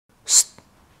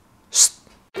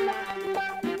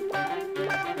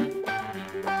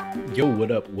Yo,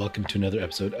 what up? Welcome to another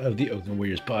episode of the Oakland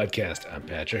Warriors podcast. I'm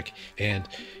Patrick, and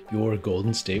your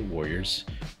Golden State Warriors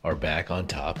are back on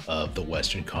top of the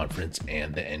Western Conference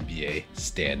and the NBA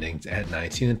standings at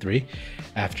 19-3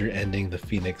 after ending the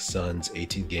Phoenix Suns'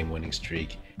 18-game winning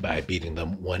streak by beating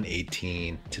them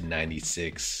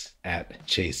 118-96 at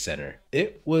Chase Center.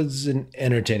 It was an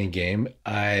entertaining game.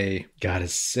 I gotta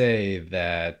say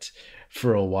that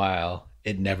for a while,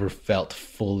 it never felt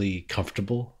fully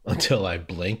comfortable until I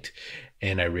blinked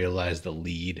and I realized the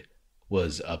lead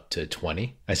was up to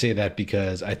 20. I say that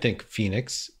because I think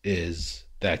Phoenix is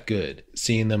that good.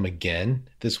 Seeing them again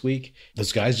this week,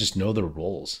 those guys just know their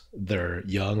roles. They're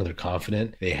young, they're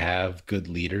confident, they have good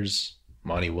leaders.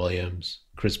 Monty Williams,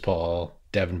 Chris Paul,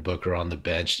 Devin Booker on the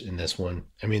bench in this one.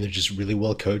 I mean, they're just really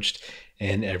well coached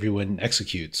and everyone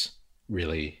executes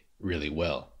really, really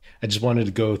well. I just wanted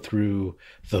to go through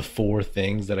the four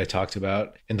things that I talked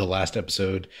about in the last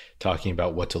episode, talking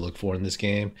about what to look for in this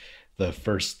game. The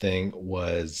first thing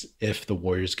was if the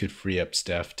Warriors could free up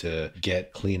Steph to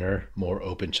get cleaner, more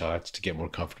open shots, to get more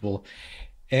comfortable.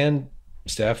 And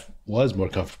Steph was more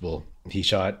comfortable. He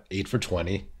shot 8 for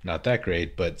 20, not that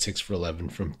great, but 6 for 11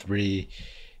 from 3.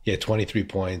 He had 23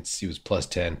 points. He was plus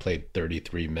 10, played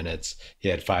 33 minutes. He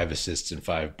had 5 assists and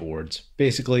 5 boards.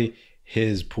 Basically,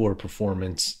 his poor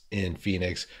performance in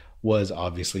Phoenix was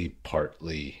obviously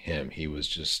partly him. He was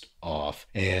just off.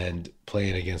 And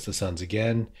playing against the Suns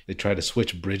again, they tried to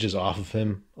switch Bridges off of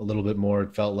him a little bit more,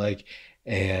 it felt like.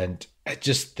 And I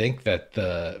just think that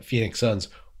the Phoenix Suns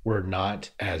were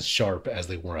not as sharp as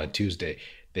they were on Tuesday.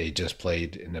 They just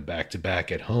played in a back-to-back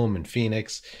at home in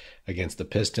Phoenix against the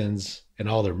Pistons, and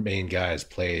all their main guys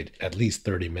played at least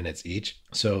 30 minutes each.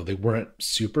 So they weren't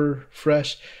super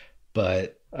fresh,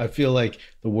 but I feel like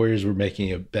the Warriors were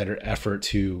making a better effort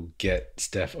to get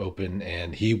Steph open,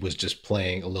 and he was just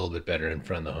playing a little bit better in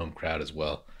front of the home crowd as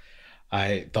well.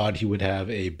 I thought he would have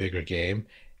a bigger game,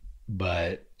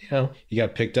 but he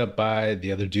got picked up by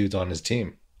the other dudes on his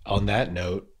team. On that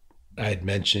note, I had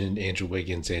mentioned Andrew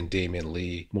Wiggins and Damian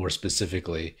Lee more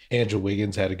specifically. Andrew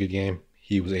Wiggins had a good game.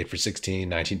 He was 8 for 16,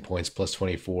 19 points plus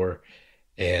 24,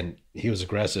 and he was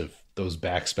aggressive. Those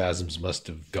back spasms must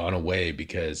have gone away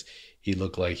because he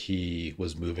looked like he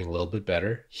was moving a little bit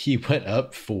better. He went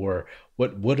up for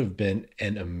what would have been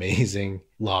an amazing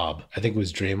lob. I think it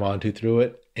was Draymond who threw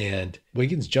it, and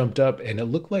Wiggins jumped up, and it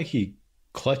looked like he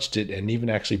clutched it and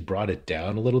even actually brought it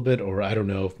down a little bit, or I don't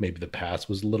know if maybe the pass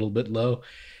was a little bit low,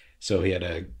 so he had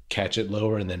to catch it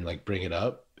lower and then bring it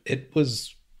up. It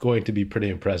was going to be pretty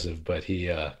impressive, but he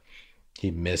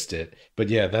missed it. But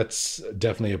yeah, that's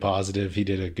definitely a positive. He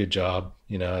did a good job,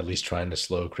 at least trying to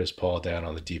slow Chris Paul down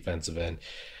on the defensive end.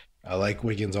 I like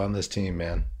Wiggins on this team,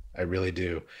 man. I really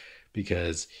do,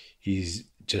 because he's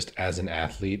just, as an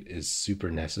athlete, is super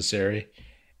necessary.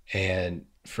 And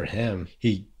for him,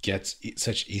 he gets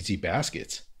such easy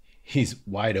baskets. He's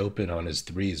wide open on his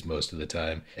threes most of the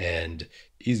time, and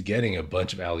he's getting a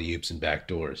bunch of alley-oops and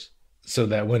backdoors. So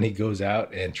that when he goes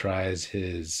out and tries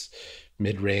his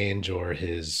mid-range or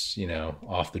his,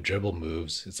 off the dribble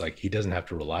moves, it's like he doesn't have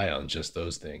to rely on just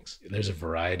those things. There's a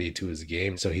variety to his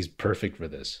game. So he's perfect for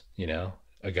this,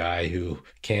 a guy who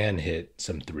can hit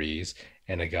some threes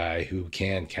and a guy who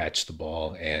can catch the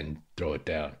ball and throw it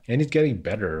down. And he's getting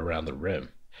better around the rim.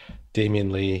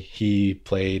 Damian Lee, he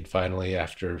played finally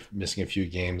after missing a few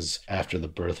games after the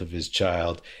birth of his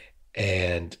child,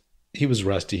 and he was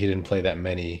rusty. He didn't play that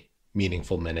many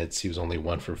meaningful minutes. He was only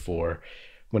 1 for 4.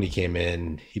 When he came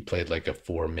in, he played like a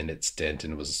 4-minute stint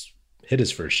and hit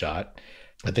his first shot.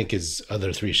 I think his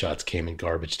other 3 shots came in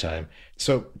garbage time.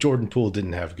 So Jordan Poole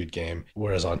didn't have a good game,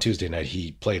 whereas on Tuesday night,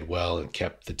 he played well and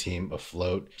kept the team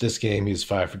afloat. This game, he was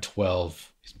 5 for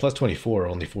 12. He's plus 24,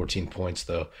 only 14 points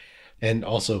though. And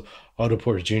also, Otto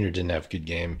Porter Jr. didn't have a good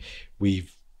game.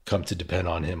 We've come to depend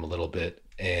on him a little bit,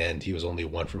 and he was only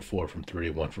 1 for 4 from 3,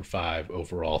 1 for 5,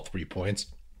 overall 3 points.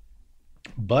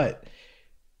 But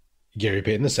Gary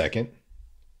Payton II,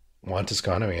 Juan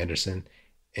Toscano-Anderson,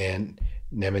 and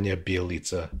Nemanja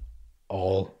Bjelica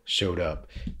all showed up.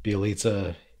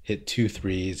 Bjelica hit 2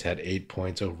 threes, had 8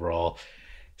 points overall,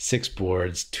 6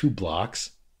 boards, 2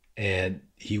 blocks, and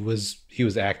he was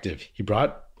active. He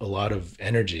brought a lot of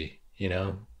energy,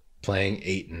 playing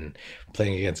 8 and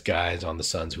playing against guys on the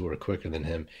Suns who were quicker than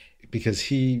him, because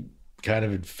he kind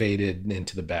of had faded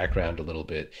into the background a little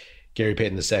bit. Gary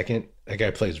Payton II, that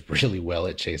guy plays really well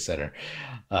at Chase Center.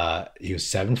 He was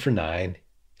 7 for 9,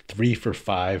 3 for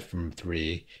 5 from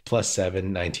 3, plus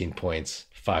 7, 19 points,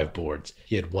 5 boards.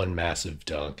 He had 1 massive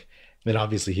dunk. Then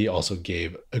obviously he also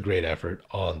gave a great effort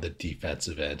on the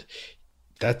defensive end.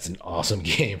 That's an awesome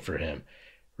game for him,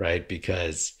 right?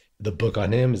 Because The book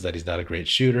on him is that he's not a great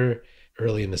shooter.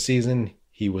 Early in the season,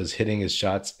 he was hitting his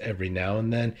shots every now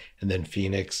and then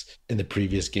Phoenix in the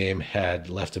previous game had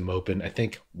left him open, I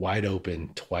think wide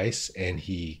open twice, and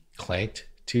he clanked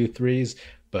 2 threes,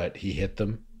 but he hit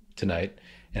them tonight.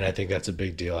 And I think that's a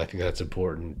big deal. I think that's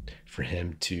important for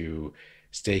him to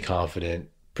stay confident,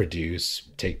 produce,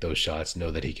 take those shots, know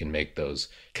that he can make those.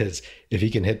 Because if he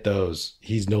can hit those,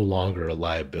 he's no longer a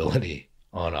liability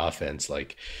on offense.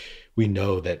 Like, we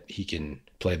know that he can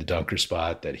play the dunker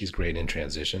spot, that he's great in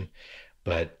transition.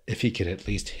 But if he can at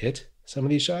least hit some of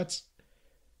these shots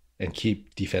and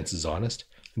keep defenses honest,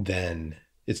 then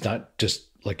it's not just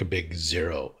like a big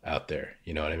zero out there.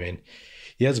 You know what I mean?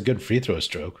 He has a good free throw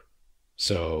stroke.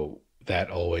 So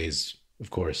that always, of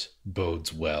course,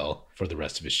 bodes well for the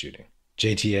rest of his shooting.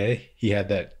 JTA, he had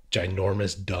that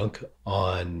ginormous dunk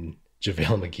on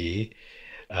JaVale McGee.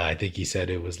 I think he said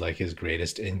it was like his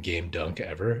greatest in-game dunk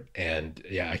ever. And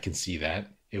yeah, I can see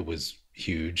that. It was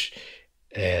huge.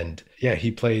 And yeah,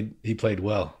 he played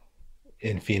well.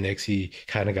 In Phoenix, he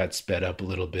kind of got sped up a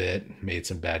little bit, made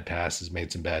some bad passes,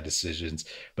 made some bad decisions.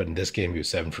 But in this game, he was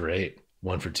 7 for 8,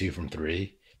 1 for 2 from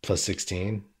 3, plus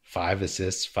 16, 5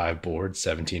 assists, 5 boards,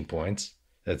 17 points.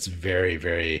 That's very,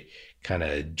 very kind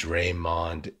of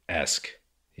Draymond-esque,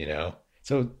 you know?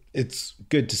 So it's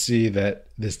good to see that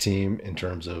this team, in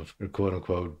terms of quote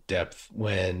unquote depth,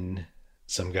 when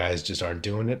some guys just aren't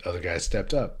doing it, other guys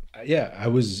stepped up. Yeah, I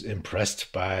was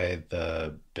impressed by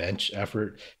the bench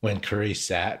effort. When Curry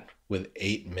sat with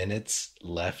 8 minutes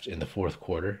left in the fourth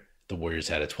quarter, the Warriors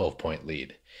had a 12-point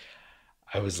lead.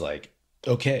 I was like,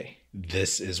 okay,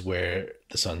 this is where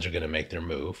the Suns are going to make their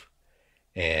move.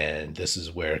 And this is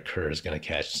where Kerr is going to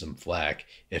catch some flack.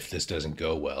 If this doesn't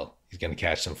go well, he's going to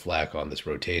catch some flack on this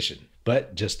rotation.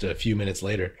 But just a few minutes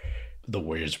later, the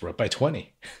Warriors were up by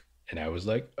 20. And I was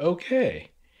like,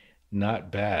 okay,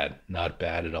 not bad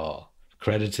at all.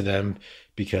 Credit to them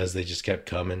because they just kept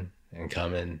coming and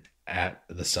coming at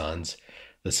the Suns.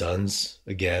 The Suns,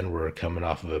 again, were coming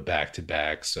off of a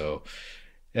back-to-back. So,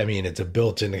 I mean, it's a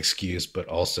built-in excuse, but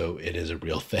also it is a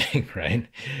real thing, right?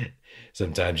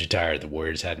 Sometimes you're tired. The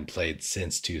Warriors hadn't played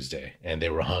since Tuesday, and they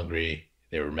were hungry,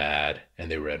 they were mad, and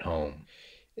they were at home.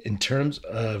 In terms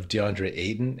of DeAndre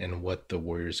Ayton and what the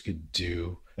Warriors could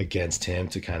do against him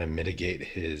to kind of mitigate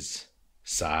his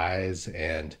size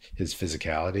and his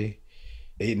physicality,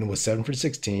 Ayton was 7 for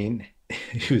 16.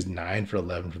 He was 9 for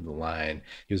 11 from the line.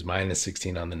 He was minus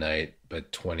 16 on the night,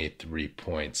 but 23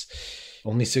 points,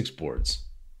 only 6 boards.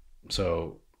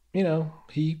 So, you know,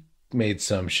 he made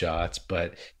some shots,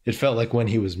 but it felt like when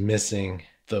he was missing,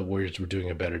 the Warriors were doing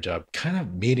a better job kind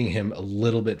of meeting him a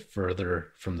little bit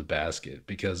further from the basket,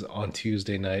 because on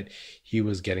Tuesday night, he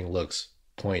was getting looks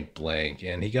point blank,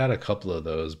 and he got a couple of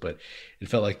those, but it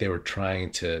felt like they were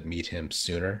trying to meet him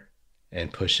sooner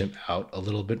and push him out a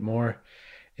little bit more.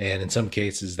 And in some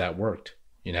cases that worked.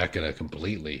 You're not going to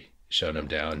completely shut him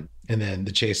down. And then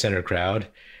the Chase Center crowd,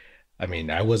 I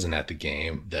mean, I wasn't at the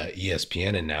game. The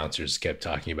ESPN announcers kept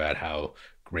talking about how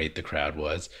great the crowd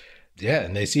was. Yeah,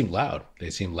 and they seemed loud. They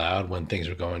seemed loud when things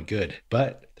were going good.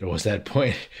 But there was that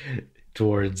point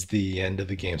towards the end of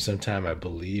the game, sometime, I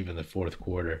believe, in the fourth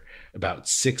quarter, about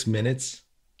 6 minutes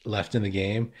left in the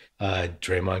game.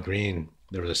 Draymond Green,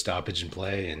 there was a stoppage in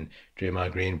play, and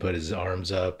Draymond Green put his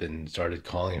arms up and started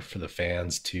calling for the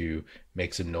fans to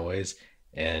make some noise.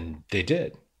 And they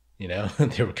did. You know,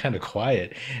 they were kind of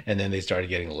quiet, and then they started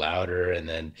getting louder, and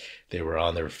then they were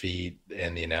on their feet,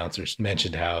 and the announcers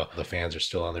mentioned how the fans are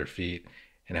still on their feet.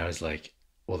 And I was like,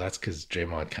 well, that's because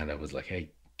Draymond kind of was like,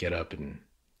 hey, get up and,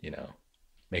 you know,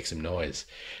 make some noise.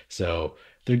 So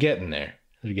they're getting there.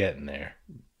 They're getting there.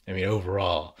 I mean,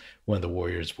 overall, when the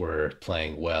Warriors were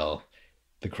playing well,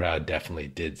 the crowd definitely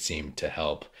did seem to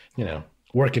help. You know,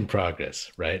 work in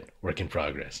progress, right? Work in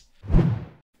progress.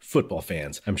 Football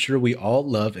fans, I'm sure we all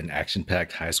love an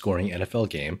action-packed, high-scoring NFL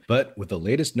game, but with the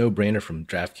latest no-brainer from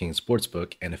DraftKings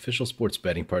Sportsbook, an official sports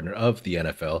betting partner of the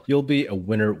NFL, you'll be a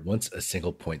winner once a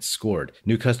single point scored.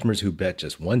 New customers who bet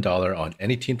just $1 on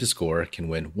any team to score can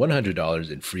win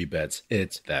 $100 in free bets.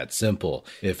 It's that simple.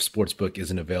 If Sportsbook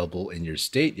isn't available in your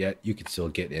state yet, you can still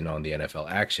get in on the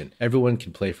NFL action. Everyone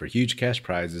can play for huge cash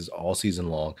prizes all season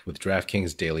long with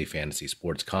DraftKings daily fantasy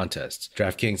sports contests.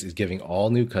 DraftKings is giving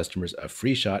all new customers a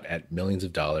free shot at millions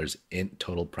of dollars in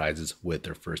total prizes with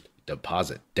their first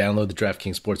deposit. Download the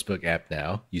DraftKings Sportsbook app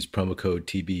now. Use promo code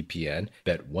TBPN.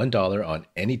 Bet $1 on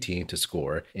any team to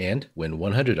score and win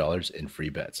 $100 in free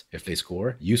bets. If they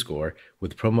score, you score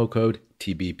with promo code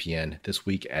TBPN this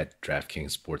week at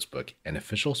DraftKings Sportsbook, an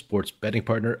official sports betting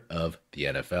partner of the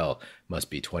NFL. Must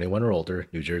be 21 or older,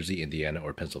 New Jersey, Indiana,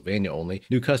 or Pennsylvania only.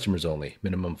 New customers only.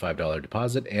 Minimum $5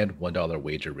 deposit and $1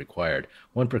 wager required.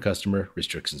 One per customer.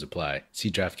 Restrictions apply.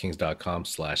 See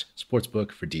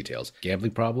DraftKings.com/sportsbook for details.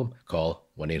 Gambling problem? Call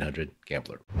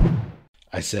 1-800-GAMBLER.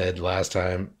 I said last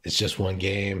time, it's just one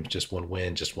game, just one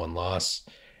win, just one loss,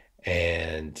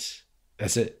 and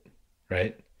that's it,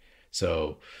 right?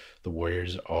 So the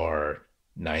Warriors are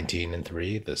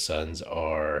 19-3. The Suns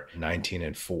are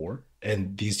 19-4.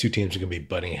 And these two teams are going to be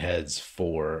butting heads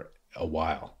for a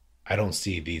while. I don't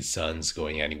see these Suns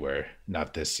going anywhere,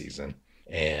 not this season.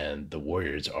 And the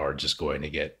Warriors are just going to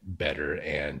get better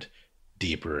and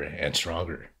deeper and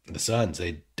stronger. The Suns,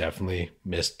 they definitely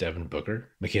missed Devin Booker.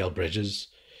 Mikal Bridges,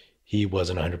 he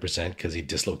wasn't 100% because he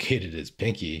dislocated his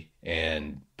pinky,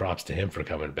 and props to him for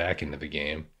coming back into the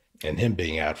game. And him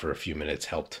being out for a few minutes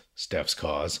helped Steph's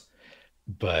cause.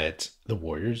 But the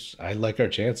Warriors, I like our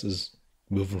chances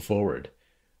moving forward.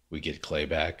 We get Clay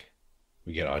back.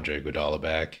 We get Andre Iguodala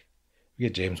back. We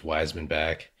get James Wiseman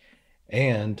back.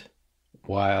 And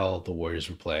while the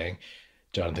Warriors were playing,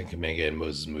 Jonathan Kuminga and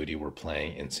Moses Moody were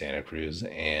playing in Santa Cruz.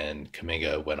 And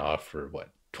Kuminga went off for,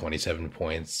 27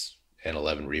 points and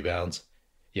 11 rebounds?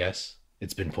 Yes,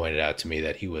 it's been pointed out to me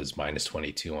that he was minus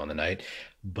 22 on the night.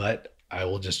 But I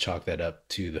will just chalk that up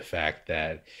to the fact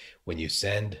that when you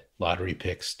send lottery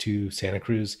picks to Santa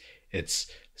Cruz, it's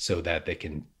so that they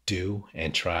can do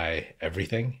and try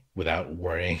everything without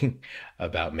worrying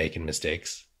about making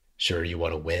mistakes. Sure, you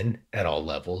want to win at all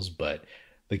levels, but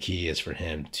the key is for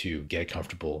him to get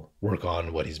comfortable, work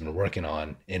on what he's been working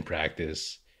on in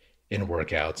practice, in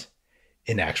workouts,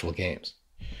 in actual games.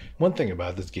 One thing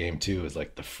about this game, too, is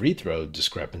the free throw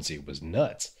discrepancy was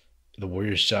nuts. The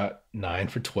Warriors shot 9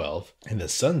 for 12, and the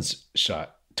Suns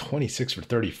shot 26 for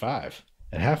 35.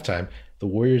 At halftime, the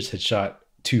Warriors had shot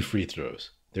 2 free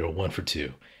throws. They were 1 for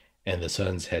 2. And the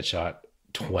Suns had shot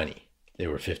 20. They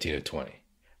were 15 of 20.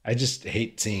 I just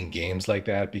hate seeing games like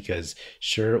that because,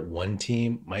 sure, one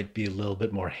team might be a little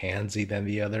bit more handsy than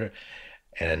the other,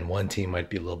 and one team might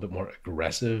be a little bit more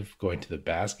aggressive going to the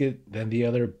basket than the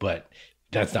other, but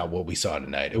that's not what we saw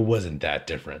tonight. It wasn't that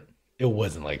different. It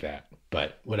wasn't like that.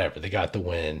 But whatever, they got the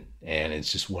win, and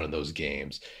it's just one of those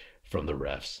games from the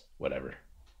refs, whatever.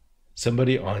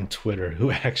 Somebody on Twitter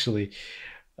who actually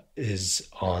is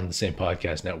on the same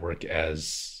podcast network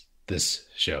as this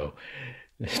show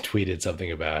tweeted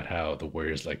something about how the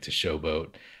Warriors like to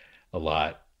showboat a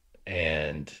lot,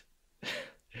 and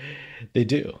they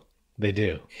do. They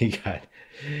do. He got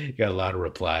a lot of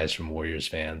replies from Warriors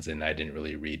fans, and I didn't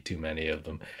really read too many of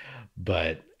them,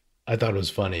 but I thought it was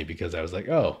funny because I was like,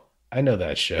 oh, I know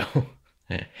that show.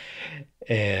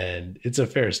 And it's a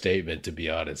fair statement, to be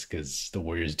honest, because the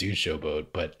Warriors do showboat,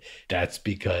 but that's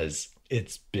because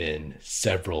it's been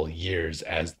several years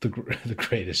as the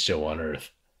greatest show on earth.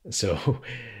 So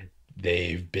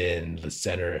they've been the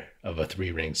center of a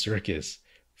 3-ring circus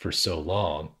for so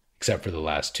long, except for the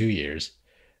last 2 years,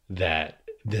 that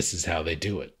this is how they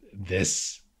do it.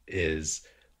 This is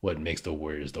what makes the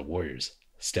Warriors the Warriors.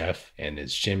 Steph and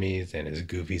his shimmies and his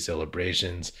goofy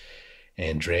celebrations,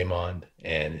 and Draymond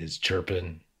and his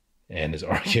chirping and his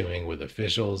arguing with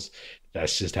officials.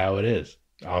 That's just how it is.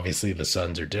 Obviously, the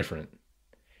Suns are different.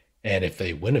 And if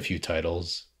they win a few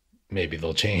titles, maybe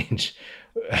they'll change.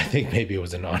 I think maybe it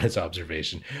was an honest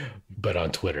observation, but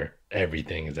on Twitter,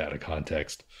 everything is out of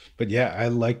context. But yeah, I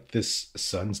like this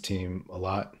Suns team a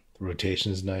lot. The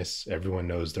rotation is nice. Everyone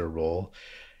knows their role.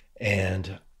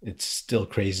 And it's still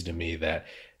crazy to me that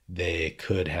they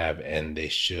could have and they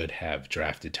should have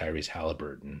drafted Tyrese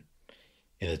Haliburton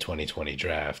in the 2020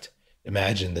 draft.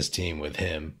 Imagine this team with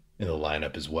him in the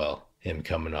lineup as well, him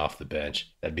coming off the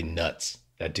bench. That'd be nuts.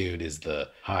 That dude is the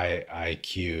high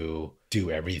IQ, do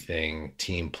everything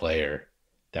team player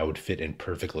that would fit in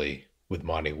perfectly with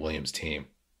Monty Williams' team.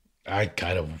 I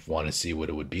kind of want to see what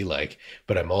it would be like,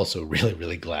 but I'm also really,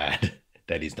 really glad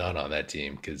that he's not on that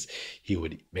team because he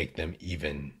would make them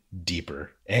even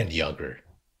deeper and younger.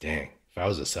 Dang, if I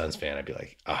was a Suns fan, I'd be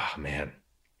like, man,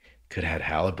 could have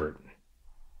had Haliburton.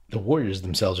 The Warriors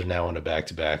themselves are now on a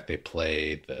back-to-back. They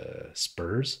play the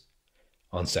Spurs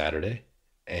on Saturday,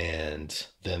 and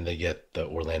then they get the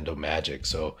Orlando Magic.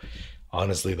 So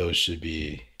honestly, those should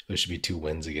be 2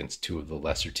 wins against 2 of the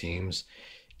lesser teams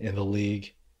in the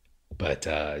league. But,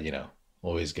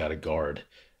 always got to guard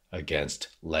against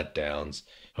letdowns.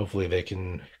 hopefully they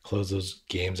can close those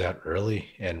games out early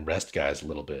and rest guys a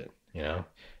little bit, you know?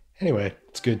 Anyway,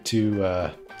 it's good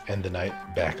to end the night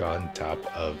back on top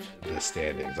of the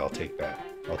standings. I'll take that.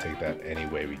 I'll take that any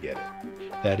way we get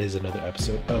it. That is another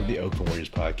episode of the Oakland Warriors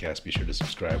podcast. Be sure to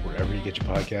subscribe wherever you get your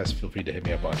podcasts. Feel free to hit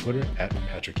me up on Twitter at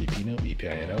Patrick Epino,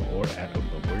 Epino, or at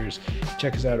Oakland Warriors.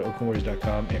 Check us out at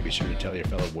oaklandwarriors.com, and be sure to tell your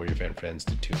fellow Warrior fan friends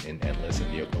to tune in and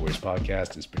listen. The Oakland Warriors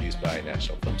podcast is produced by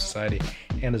National Film Society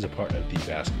and is a part of the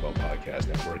Basketball Podcast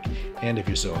Network. And if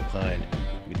you're so inclined,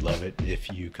 we'd love it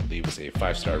if you could leave us a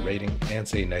 5-star rating and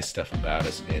say nice stuff about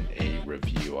us in a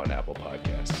review on Apple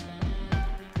Podcasts.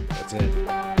 That's it.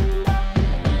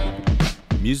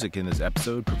 Music in this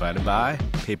episode provided by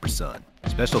Paper Sun.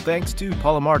 Special thanks to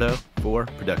Paul Amardo for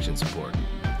production support.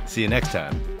 See you next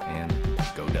time, and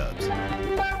go Dubs.